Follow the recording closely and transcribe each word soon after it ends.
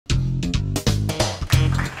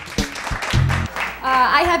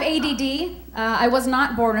I have ADD. I was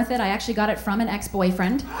not born with it. I actually got it from an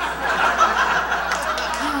ex-boyfriend.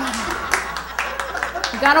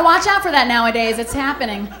 You gotta watch out for that nowadays. It's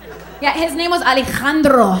happening. Yeah, his name was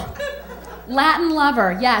Alejandro. Latin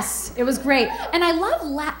lover, yes, it was great. And I love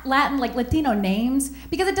Latin, like Latino names,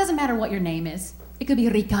 because it doesn't matter what your name is. It could be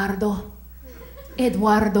Ricardo,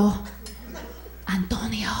 Eduardo,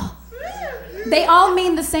 Antonio. They all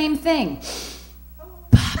mean the same thing.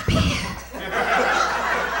 Papi.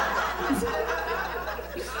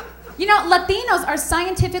 You know, Latinos are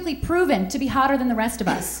scientifically proven to be hotter than the rest of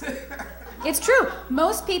us. It's true.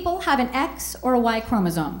 Most people have an X or a Y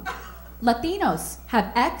chromosome. Latinos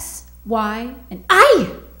have X, Y, and I.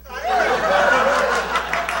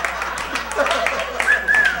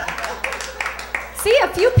 See, a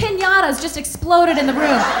few piñatas just exploded in the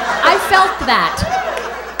room. I felt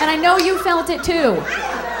that. And I know you felt it too.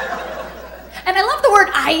 And I love the word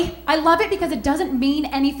I. I love it because it doesn't mean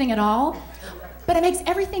anything at all, but it makes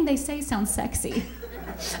everything they say sound sexy.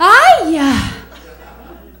 I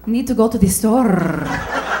need to go to the store.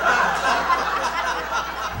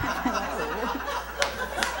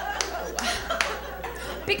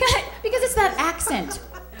 Because it's that accent.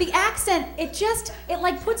 The accent, it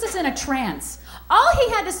like puts us in a trance. All he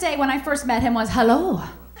had to say when I first met him was, hello,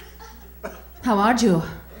 how are you?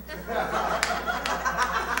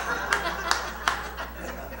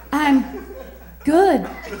 I'm good,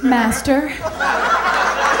 master.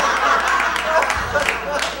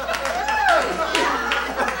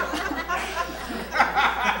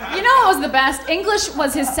 You know what was the best? English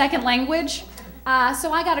was his second language.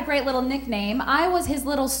 So I got a great little nickname. I was his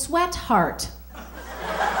little sweat heart.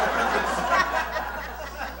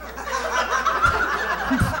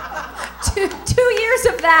 2 years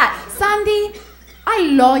of that. Sandy, I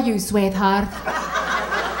love you, sweetheart.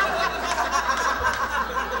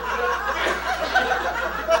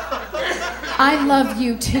 I love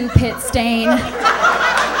you too, Pit Stain.